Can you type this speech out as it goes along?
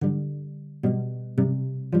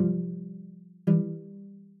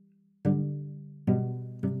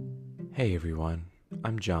Hey everyone,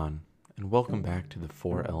 I'm John, and welcome back to the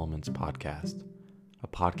Four Elements Podcast, a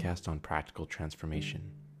podcast on practical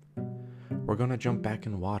transformation. We're going to jump back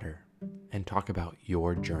in water and talk about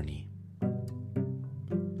your journey.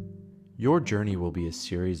 Your journey will be a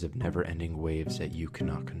series of never-ending waves that you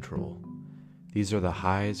cannot control. These are the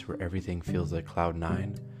highs where everything feels like cloud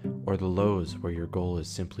nine, or the lows where your goal is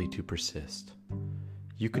simply to persist.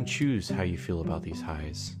 You can choose how you feel about these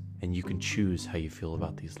highs, and you can choose how you feel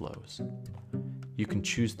about these lows. You can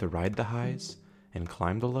choose to ride the highs and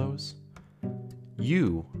climb the lows.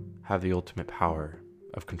 You have the ultimate power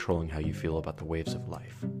of controlling how you feel about the waves of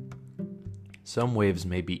life. Some waves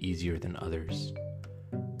may be easier than others.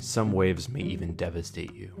 Some waves may even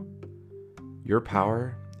devastate you. Your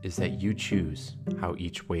power is that you choose how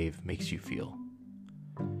each wave makes you feel.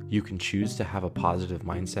 You can choose to have a positive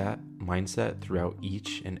mindset throughout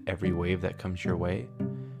each and every wave that comes your way,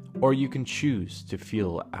 or you can choose to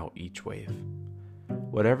feel out each wave.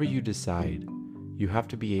 Whatever you decide, you have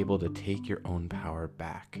to be able to take your own power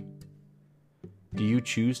back. Do you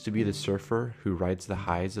choose to be the surfer who rides the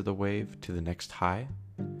highs of the wave to the next high?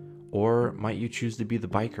 Or might you choose to be the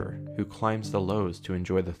biker who climbs the lows to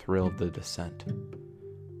enjoy the thrill of the descent?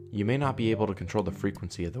 You may not be able to control the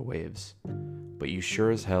frequency of the waves, but you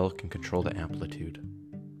sure as hell can control the amplitude.